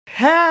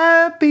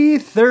Happy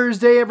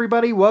Thursday,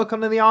 everybody. Welcome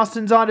to the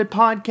Austin's Audit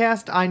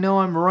Podcast. I know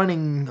I'm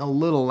running a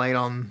little late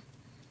on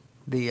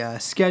the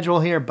schedule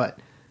here, but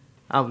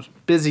I was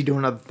busy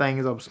doing other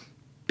things. I was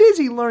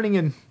busy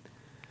learning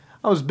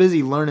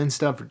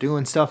stuff or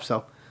doing stuff.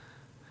 So,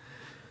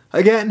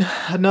 again,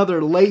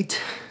 another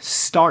late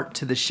start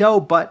to the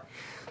show, but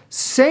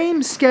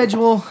same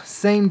schedule,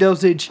 same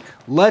dosage.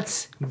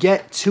 Let's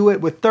get to it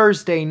with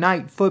Thursday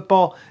night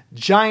football.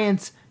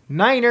 Giants,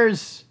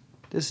 Niners.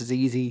 This is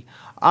easy.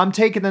 I'm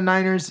taking the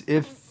Niners.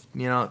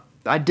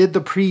 I did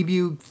the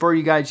preview for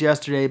you guys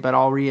yesterday, but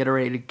I'll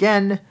reiterate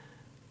again.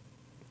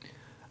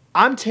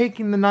 I'm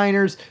taking the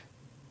Niners.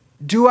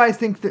 Do I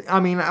think that,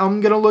 I'm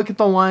going to look at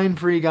the line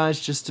for you guys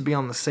just to be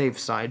on the safe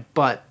side,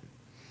 but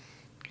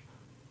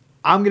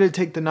I'm going to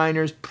take the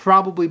Niners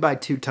probably by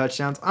 2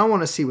 touchdowns. I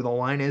want to see what the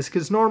line is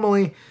because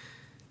normally,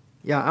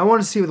 I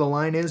want to see what the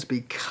line is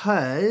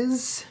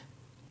because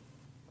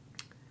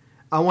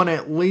I want to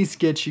at least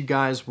get you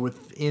guys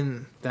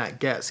within that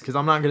guess because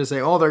I'm not going to say,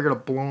 they're going to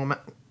blow them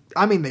out.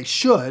 I mean, they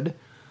should.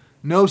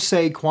 No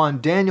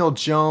Saquon. Daniel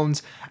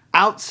Jones,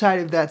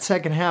 outside of that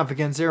second half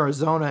against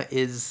Arizona,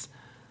 is...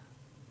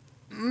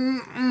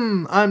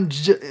 Danny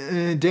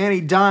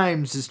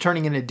Dimes is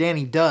turning into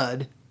Danny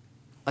Dud.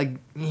 Like,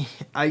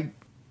 I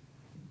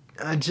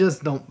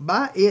just don't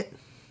buy it.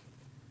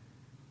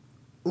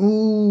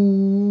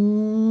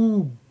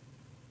 Ooh,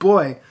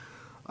 boy.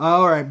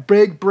 All right,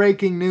 big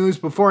breaking news.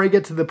 Before I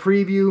get to the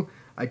preview,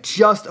 I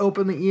just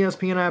opened the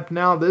ESPN app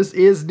now. This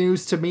is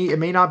news to me. It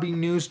may not be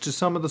news to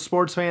some of the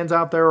sports fans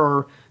out there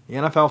or the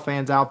NFL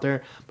fans out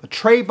there, but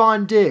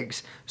Trayvon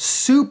Diggs,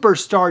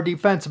 superstar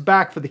defensive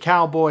back for the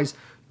Cowboys,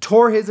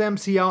 tore his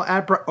ACL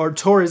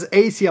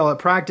at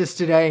practice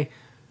today.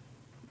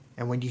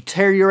 And when you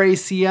tear your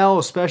ACL,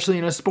 especially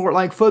in a sport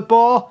like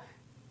football,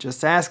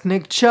 just ask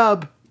Nick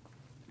Chubb.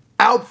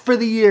 Out for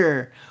the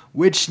year,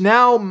 which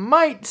now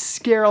might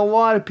scare a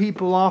lot of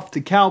people off the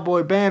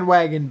Cowboy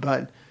bandwagon,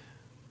 but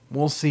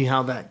we'll see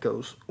how that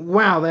goes.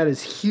 Wow, that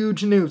is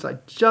huge news. I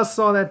just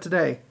saw that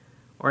today.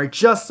 Or I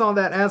just saw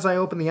that as I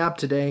opened the app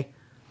today.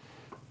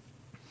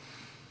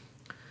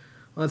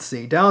 Let's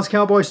see. Dallas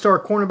Cowboys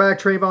star cornerback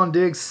Trayvon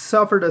Diggs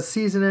suffered a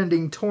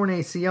season-ending torn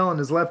ACL in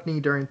his left knee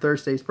during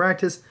Thursday's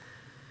practice.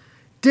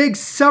 Diggs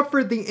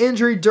suffered the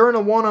injury during a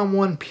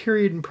one-on-one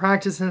period in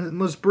practice and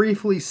was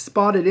briefly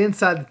spotted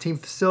inside the team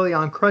facility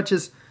on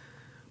crutches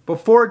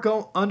before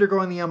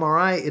undergoing the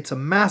MRI. It's a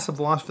massive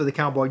loss for the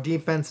Cowboy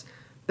defense.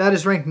 That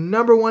is ranked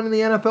number 1 in the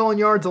NFL in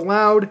yards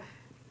allowed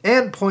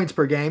and points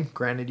per game.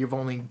 Granted, you've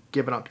only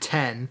given up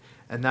 10,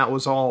 and that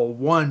was all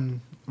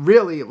one.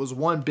 Really, it was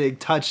one big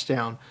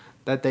touchdown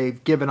that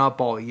they've given up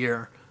all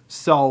year.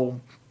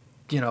 So,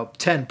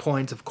 10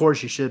 points, of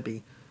course you should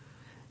be.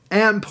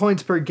 And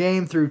points per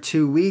game through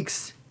 2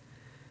 weeks.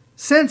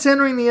 Since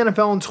entering the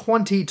NFL in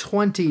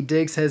 2020,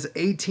 Diggs has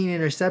 18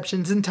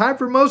 interceptions and tied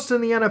for most in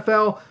the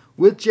NFL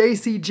with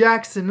J.C.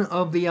 Jackson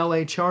of the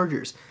LA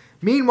Chargers.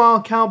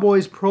 Meanwhile,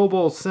 Cowboys Pro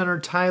Bowl center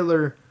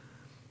Tyler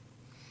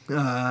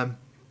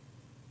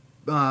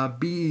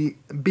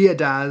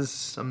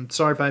Biadasz, I'm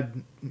sorry if I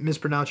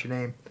mispronounced your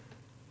name,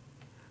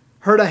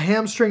 hurt a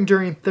hamstring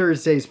during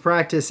Thursday's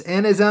practice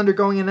and is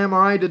undergoing an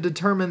MRI to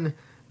determine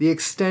the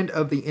extent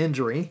of the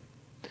injury.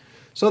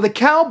 So the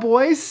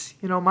Cowboys,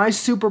 my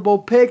Super Bowl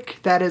pick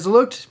that has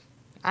looked,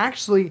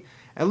 actually,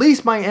 at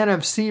least my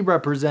NFC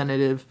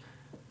representative,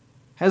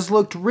 has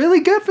looked really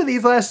good for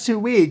these last 2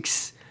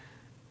 weeks,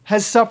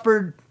 has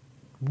suffered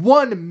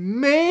one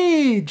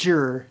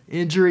major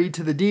injury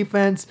to the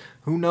defense.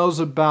 Who knows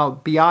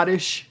about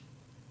Biadasz?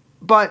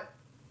 But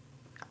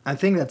I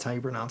think that's how you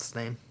pronounce his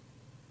name.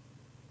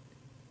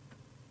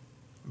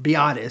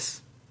 Biadasz.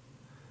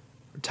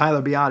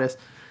 Tyler Biadasz.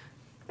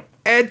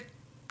 And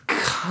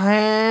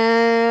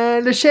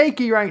kind of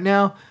shaky right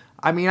now.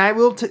 I mean, I'm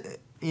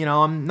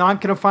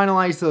not going to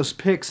finalize those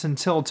picks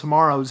until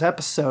tomorrow's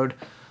episode,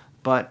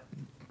 but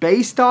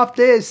based off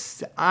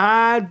this,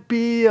 I'd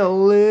be a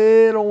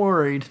little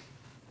worried.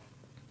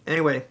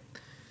 Anyway,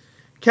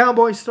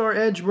 Cowboy star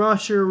edge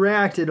rusher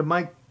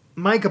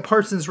Micah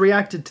Parsons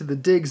reacted to the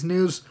Diggs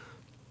news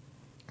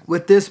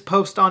with this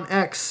post on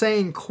X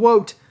saying,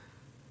 quote,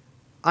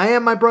 "I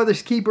am my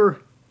brother's keeper.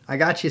 I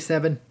got you,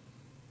 7.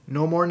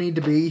 No more need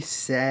to be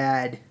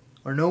sad."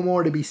 Or no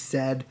more to be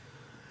said.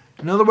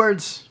 In other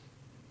words,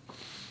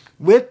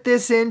 with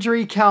this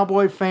injury,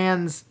 Cowboy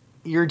fans,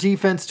 your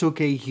defense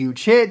took a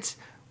huge hit.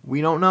 We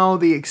don't know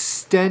the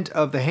extent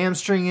of the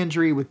hamstring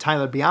injury with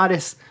Tyler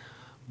Biadasz.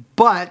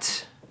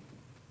 But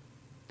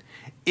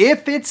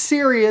if it's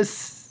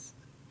serious,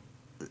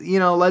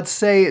 let's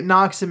say it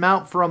knocks him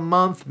out for a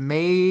month,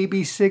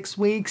 maybe 6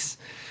 weeks,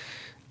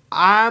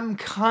 I'm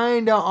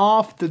kind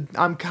of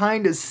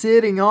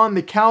sitting on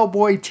the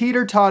Cowboy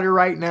teeter-totter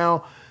right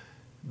now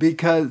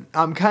because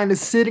I'm kind of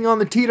sitting on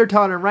the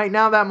teeter-totter and right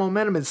now that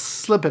momentum is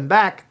slipping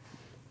back.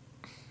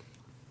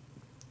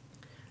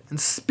 And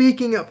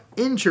speaking of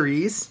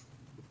injuries,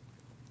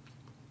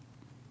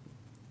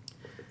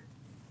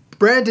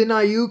 Brandon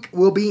Ayuk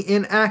will be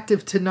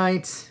inactive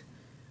tonight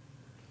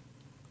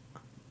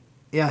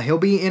Yeah, he'll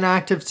be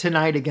inactive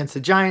tonight against the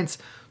Giants.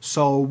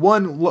 So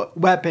one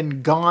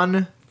weapon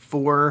gone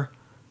for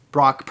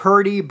Brock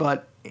Purdy,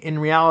 but in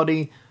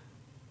reality,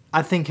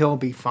 I think he'll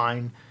be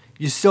fine.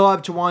 You still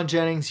have Jawan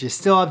Jennings. You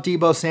still have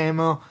Deebo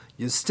Samuel.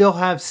 You still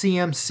have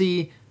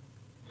CMC.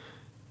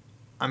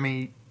 I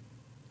mean,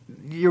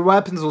 your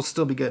weapons will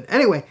still be good.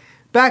 Anyway,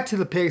 back to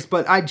the picks,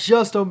 but I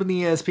just opened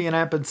the ESPN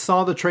app and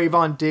saw the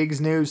Trayvon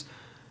Diggs news.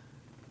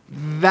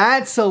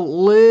 That's a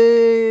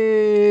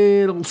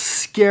little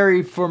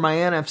scary for my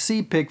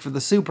NFC pick for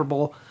the Super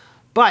Bowl.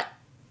 But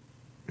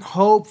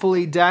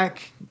hopefully,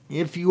 Dak,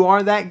 if you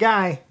are that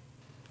guy,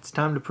 it's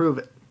time to prove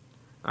it.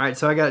 All right,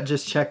 so I got to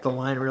just check the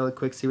line really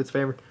quick, see what's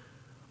favored.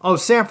 Oh,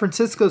 San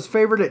Francisco's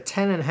favored at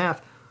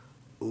 10.5.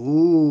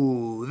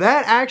 Ooh,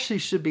 that actually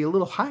should be a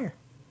little higher.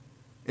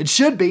 It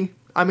should be.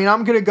 I mean,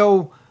 I'm going to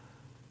go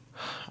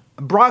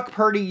Brock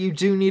Purdy. You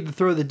do need to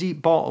throw the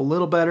deep ball a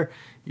little better.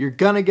 You're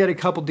going to get a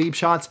couple deep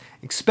shots.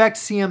 Expect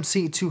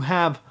CMC to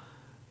have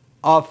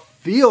a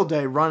field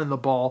day running the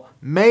ball.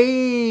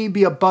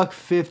 Maybe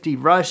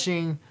 $150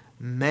 rushing.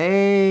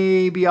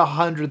 Maybe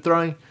 100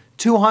 throwing.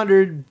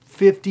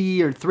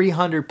 250 or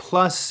 300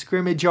 plus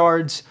scrimmage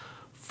yards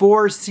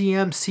for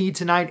CMC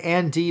tonight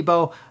and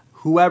Deebo.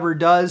 Whoever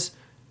does,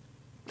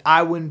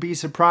 I wouldn't be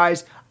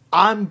surprised.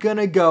 I'm going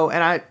to go,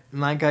 and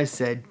like I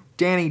said,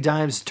 Danny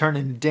Dimes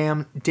turning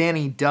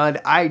Danny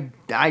Dud. I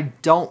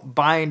don't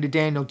buy into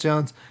Daniel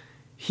Jones.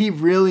 He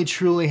really,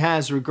 truly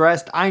has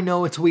regressed. I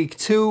know it's week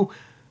 2,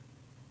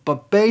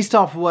 but based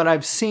off of what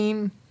I've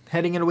seen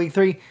heading into week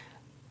 3,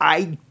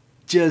 I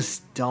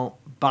just don't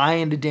buy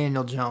into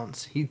Daniel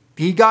Jones.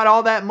 He got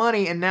all that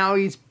money, and now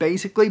he's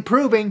basically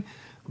proving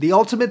the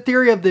ultimate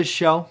theory of this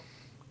show,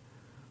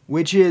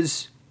 which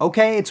is,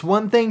 okay, it's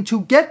one thing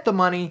to get the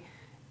money,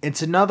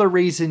 it's another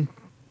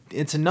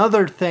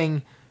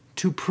thing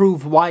to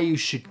prove why you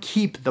should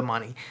keep the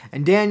money.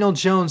 And Daniel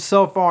Jones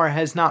so far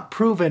has not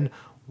proven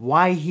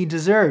why he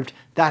deserved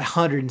that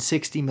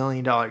 $160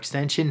 million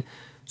extension.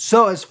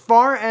 So as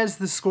far as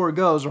the score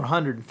goes, or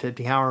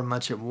 150, however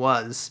much it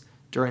was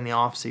during the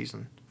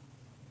offseason.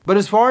 But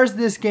as far as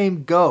this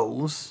game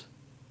goes,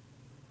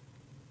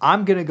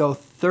 I'm going to go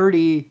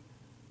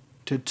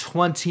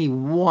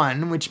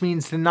 30-21, which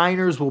means the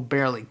Niners will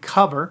barely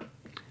cover.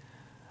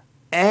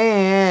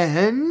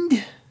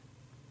 And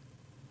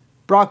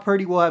Brock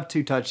Purdy will have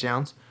 2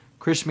 touchdowns.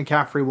 Christian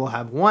McCaffrey will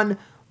have 1.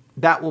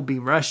 That will be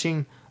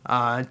rushing.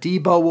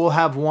 Deebo will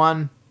have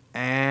 1.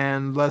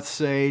 And let's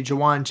say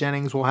Jawan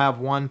Jennings will have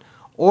 1.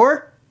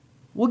 Or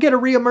we'll get a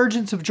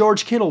reemergence of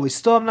George Kittle. We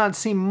still have not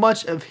seen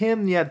much of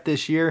him yet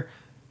this year.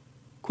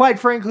 Quite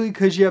frankly,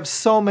 because you have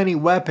so many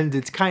weapons,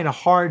 it's kind of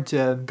hard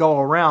to go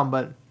around.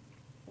 But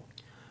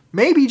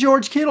maybe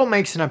George Kittle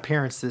makes an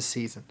appearance this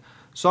season.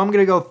 So I'm going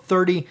to go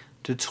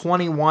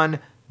 30-21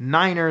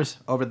 Niners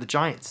over the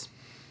Giants.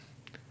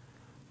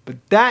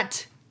 But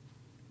that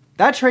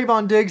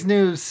Trayvon Diggs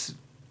news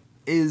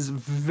is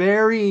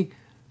very,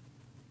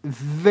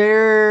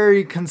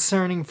 very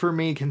concerning for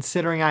me,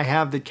 considering I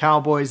have the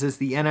Cowboys as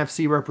the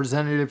NFC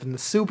representative in the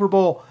Super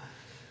Bowl.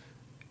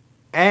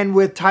 And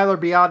with Tyler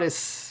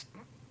Biadasz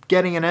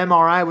getting an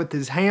MRI with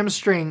his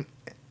hamstring,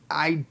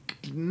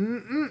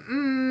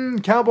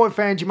 Cowboy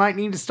fans, you might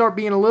need to start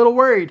being a little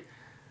worried.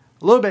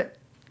 A little bit.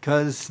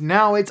 Because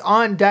now it's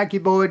on Dak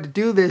Boy to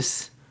do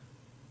this.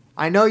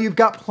 I know you've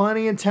got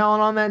plenty of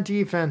talent on that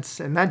defense,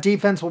 and that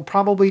defense will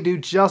probably do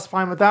just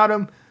fine without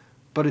him,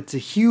 but it's a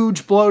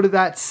huge blow to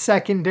that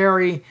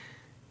secondary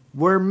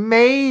where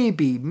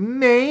maybe,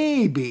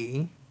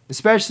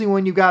 especially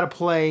when you got to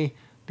play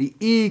the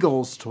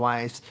Eagles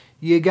twice,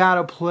 you got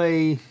to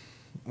play,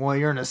 well,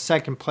 you're in a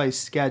second place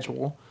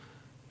schedule.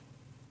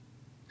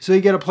 So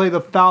you got to play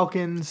the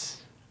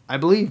Falcons. I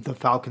believe the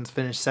Falcons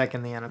finished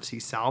second in the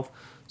NFC South.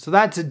 So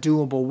that's a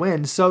doable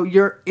win. So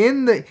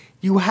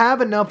you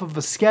have enough of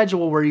a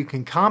schedule where you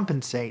can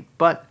compensate.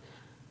 But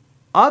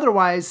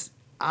otherwise,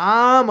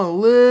 I'm a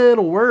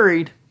little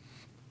worried.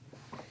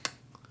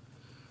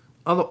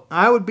 Although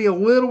I would be a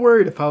little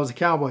worried if I was a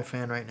Cowboy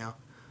fan right now.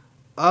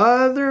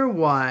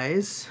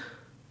 Otherwise,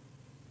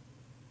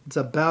 that's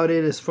about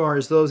it as far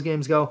as those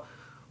games go.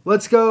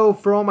 Let's go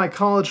for all my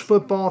college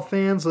football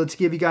fans. Let's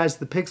give you guys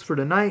the picks for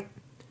tonight.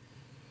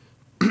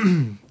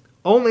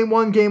 Only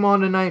one game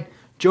on tonight.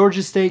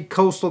 Georgia State,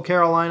 Coastal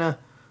Carolina.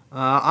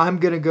 I'm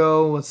going to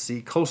go, let's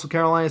see, Coastal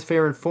Carolina's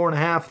favored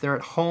 4.5. They're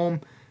at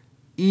home.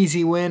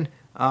 Easy win.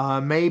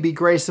 Maybe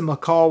Grayson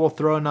McCall will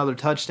throw another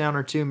touchdown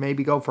or two.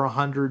 Maybe go for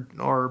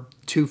 100 or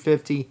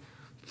 250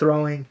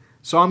 throwing.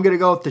 So I'm going to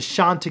go with the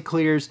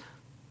Chanticleers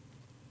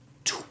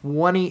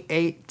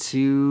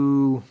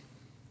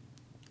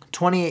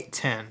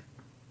 28-10.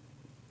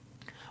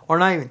 Or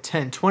not even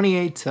 10,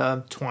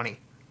 28-20.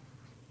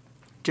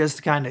 Just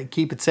to kind of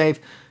keep it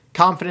safe.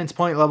 Confidence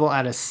point level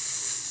at a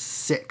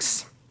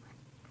 6.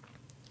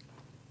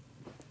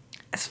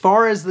 As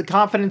far as the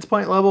confidence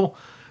point level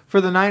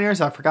for the Niners,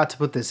 I forgot to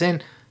put this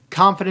in.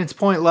 Confidence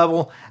point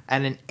level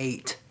at an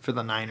 8 for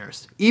the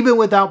Niners. Even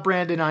without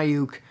Brandon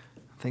Ayuk,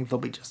 I think they'll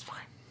be just fine.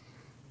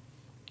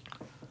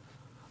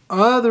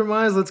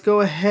 Otherwise, let's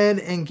go ahead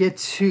and get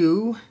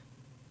to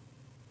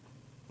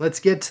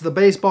the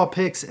baseball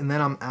picks, and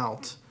then I'm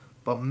out.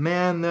 But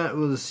man, that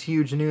was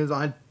huge news.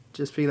 I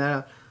just figured that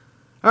out.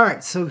 All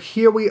right, so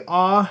here we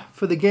are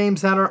for the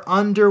games that are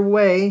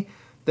underway.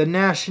 The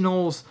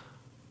Nationals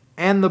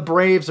and the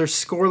Braves are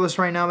scoreless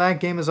right now. That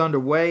game is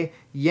underway.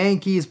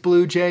 Yankees,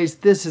 Blue Jays.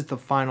 This is the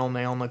final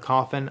nail in the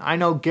coffin. I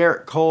know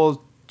Garrett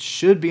Cole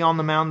should be on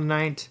the mound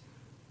tonight.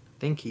 I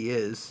think he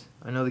is.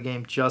 I know the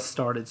game just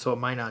started, so it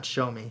might not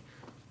show me.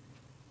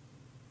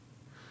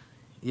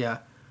 Yeah,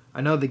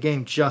 I know the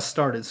game just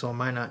started, so it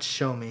might not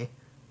show me.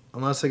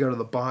 Unless I go to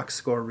the box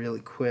score really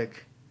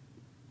quick.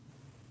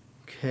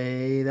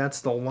 Okay,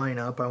 that's the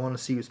lineup. I want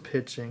to see who's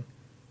pitching.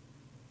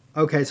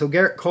 Okay, so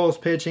Garrett Cole's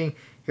pitching.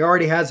 He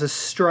already has a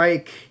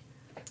strike.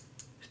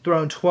 He's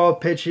thrown 12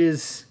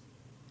 pitches,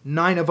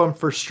 9 of them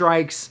for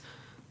strikes.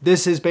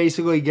 This is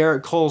basically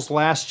Garrett Cole's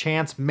last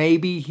chance.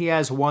 Maybe he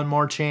has one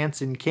more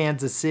chance in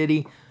Kansas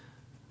City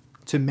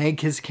to make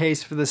his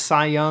case for the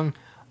Cy Young.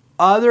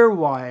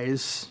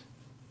 Otherwise,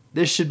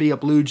 this should be a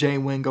Blue Jay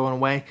win going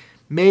away.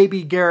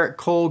 Maybe Garrett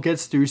Cole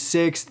gets through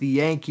 6. The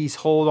Yankees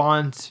hold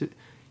on to...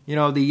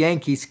 the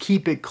Yankees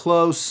keep it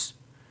close,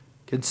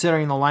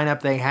 considering the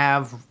lineup they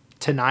have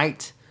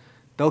tonight.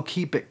 They'll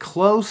keep it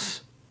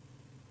close,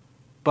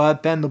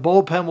 but then the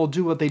bullpen will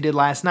do what they did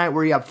last night,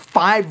 where you have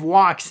 5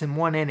 walks in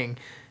 1 inning.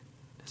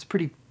 That's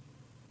pretty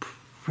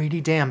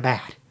damn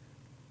bad.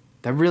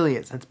 That really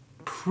is. That's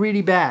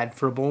pretty bad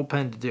for a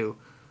bullpen to do.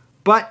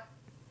 But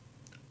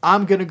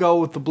I'm going to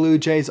go with the Blue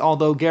Jays,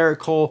 although Garrett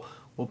Cole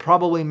will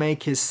probably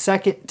make his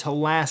second to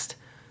last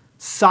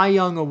Cy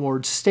Young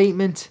Award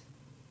statement.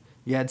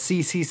 You had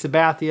CC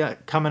Sabathia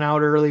coming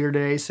out earlier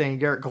today saying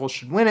Garrett Cole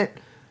should win it.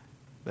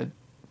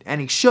 And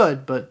he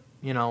should, but,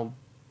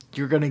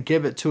 you're going to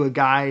give it to a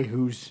guy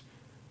who's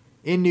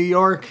in New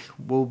York.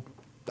 Well,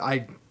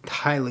 I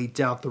highly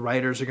doubt the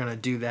writers are going to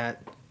do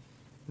that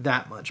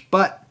much.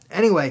 But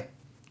anyway,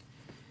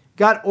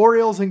 got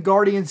Orioles and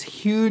Guardians.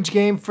 Huge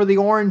game for the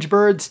Orange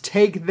Birds.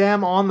 Take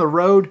them on the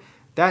road.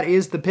 That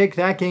is the pick.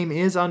 That game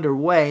is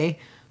underway.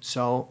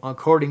 So,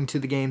 according to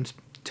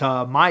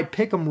my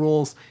pick'em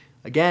rules,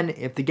 again,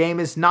 if the game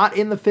is not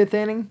in the 5th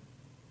inning,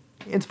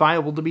 it's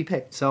viable to be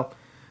picked. So,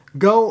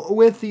 go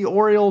with the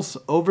Orioles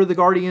over the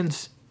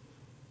Guardians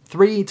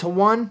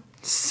 3-1.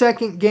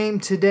 Second game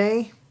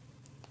today.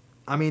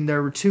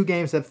 There were 2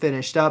 games that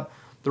finished up.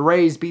 The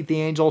Rays beat the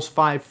Angels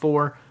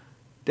 5-4.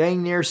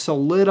 Dang near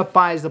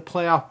solidifies the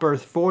playoff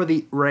berth for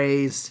the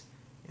Rays,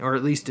 or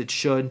at least it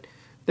should.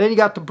 Then you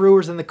got the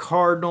Brewers and the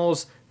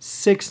Cardinals,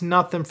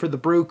 6-0 for the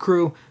Brew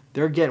Crew.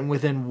 They're getting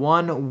within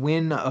 1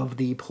 win of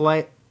the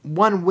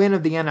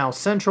NL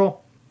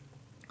Central.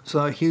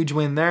 So a huge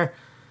win there.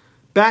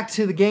 Back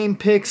to the game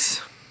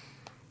picks.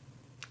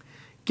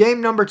 Game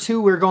number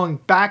 2, we're going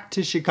back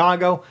to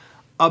Chicago.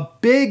 A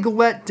big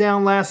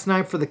letdown last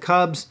night for the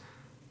Cubs.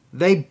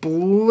 They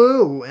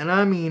blew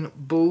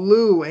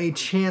a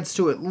chance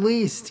to at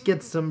least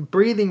get some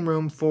breathing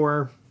room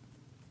for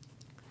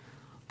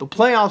the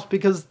playoffs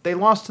because they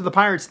lost to the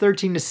Pirates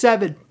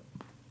 13-7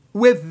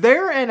 with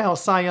their NL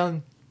Cy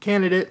Young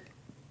candidate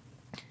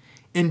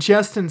in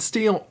Justin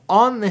Steele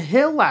on the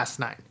hill last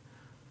night.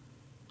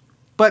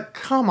 But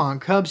come on,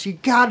 Cubs, you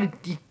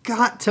got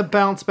to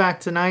bounce back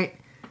tonight.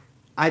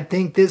 I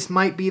think this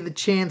might be the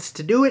chance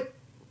to do it.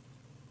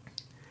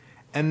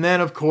 And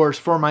then, of course,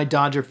 for my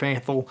Dodger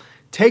faithful,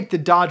 take the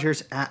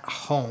Dodgers at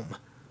home.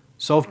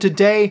 So if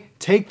today,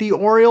 take the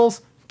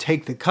Orioles,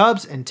 take the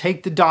Cubs, and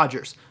take the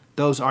Dodgers.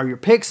 Those are your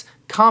picks.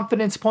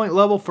 Confidence point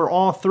level for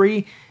all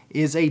 3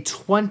 is a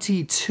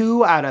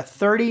 22 out of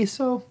 30.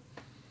 So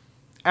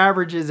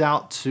averages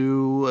out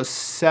to a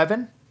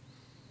 7.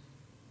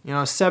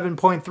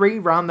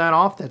 7.3, round that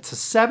off. That's a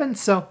 7.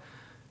 So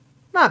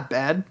not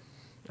bad.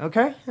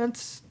 Okay,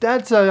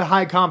 that's a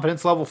high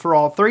confidence level for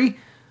all 3.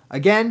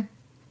 Again,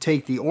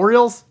 take the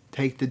Orioles,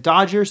 take the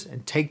Dodgers,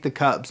 and take the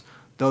Cubs.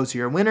 Those are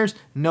your winners.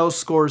 No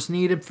scores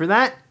needed for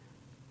that.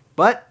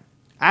 But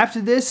after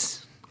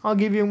this, I'll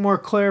give you a more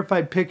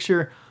clarified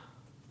picture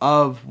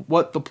of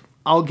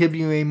I'll give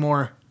you a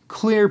more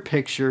clear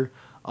picture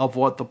of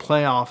what the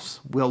playoffs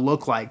will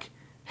look like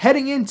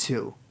heading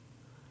into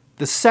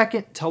the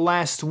second to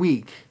last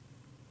week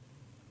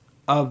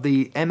of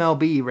the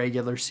MLB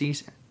regular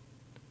season.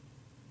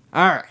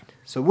 All right.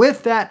 So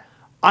with that,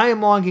 I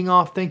am logging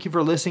off. Thank you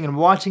for listening and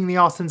watching the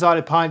Austin's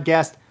Audit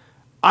Podcast.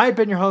 I've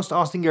been your host,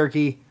 Austin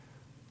Gerke.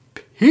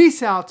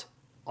 Peace out.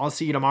 I'll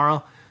see you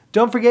tomorrow.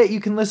 Don't forget,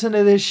 you can listen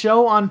to this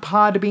show on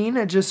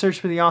Podbean. Just search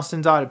for the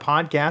Austin's Audit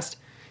Podcast.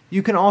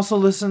 You can also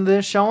listen to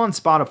this show on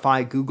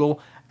Spotify, Google,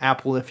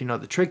 Apple, if you know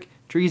the trick,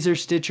 Deezer,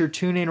 Stitcher,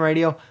 TuneIn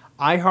Radio,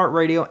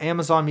 iHeartRadio,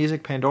 Amazon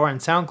Music, Pandora, and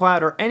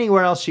SoundCloud, or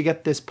anywhere else you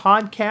get this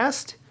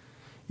podcast.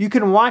 You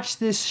can watch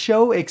this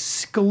show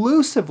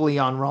exclusively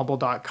on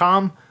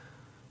Rumble.com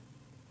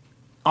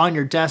on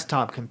your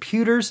desktop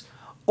computers,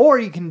 or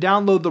you can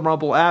download the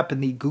Rumble app in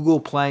the Google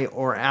Play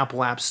or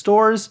Apple App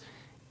Stores.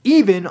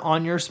 even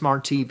on your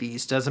smart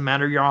TVs. Doesn't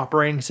matter your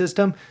operating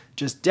system,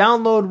 just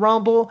download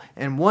Rumble,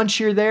 and once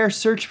you're there,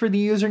 search for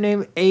the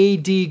username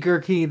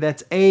ADGurkey.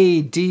 That's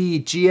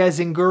ADG as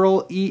in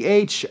girl,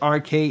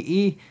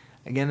 EHRKE.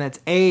 Again, that's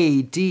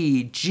ADGEHRKE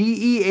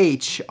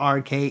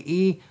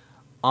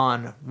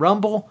on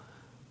Rumble.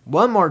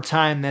 One more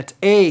time, that's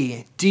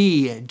ADGEHRKE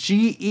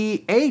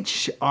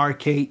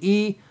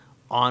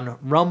on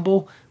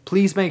Rumble.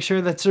 Please make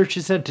sure that search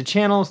is set to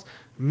channels,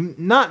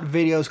 not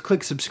videos.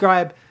 Click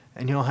subscribe,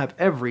 and you'll have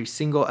every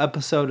single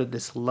episode of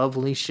this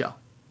lovely show.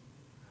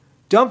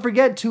 Don't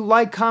forget to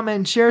like, comment,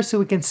 and share so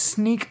we can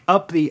sneak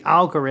up the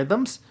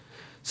algorithms.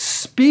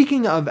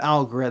 Speaking of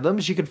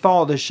algorithms, you can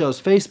follow the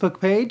show's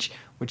Facebook page,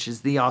 which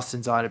is The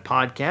Austin's Audit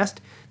Podcast,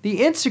 the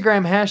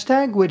Instagram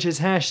hashtag, which is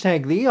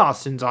hashtag The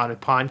Austin's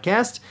Audit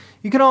Podcast.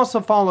 You can also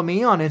follow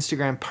me on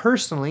Instagram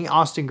personally,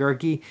 Austin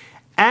Gerke,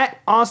 at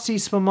Austi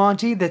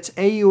Spamanti, that's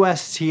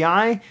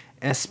AUSTI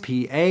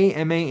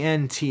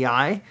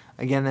SPAMANTI.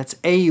 Again, that's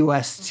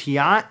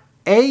AUSTI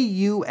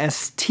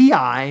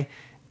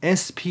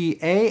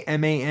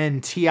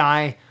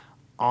SPAMANTI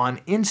on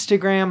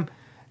Instagram.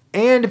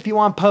 And if you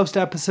want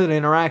post-episode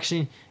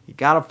interaction, you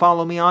gotta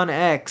follow me on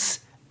X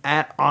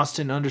at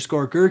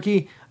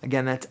Austin_Gerke.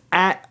 Again, that's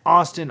at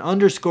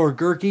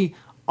Austin_Gerke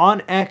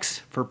on X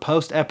for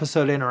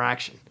post-episode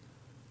interaction.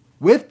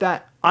 With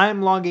that,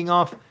 I'm logging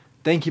off.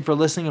 Thank you for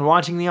listening and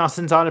watching the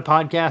Austin's Audit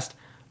Podcast.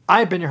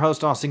 I've been your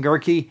host, Austin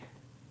Gerke,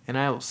 and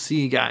I will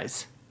see you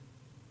guys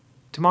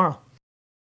tomorrow.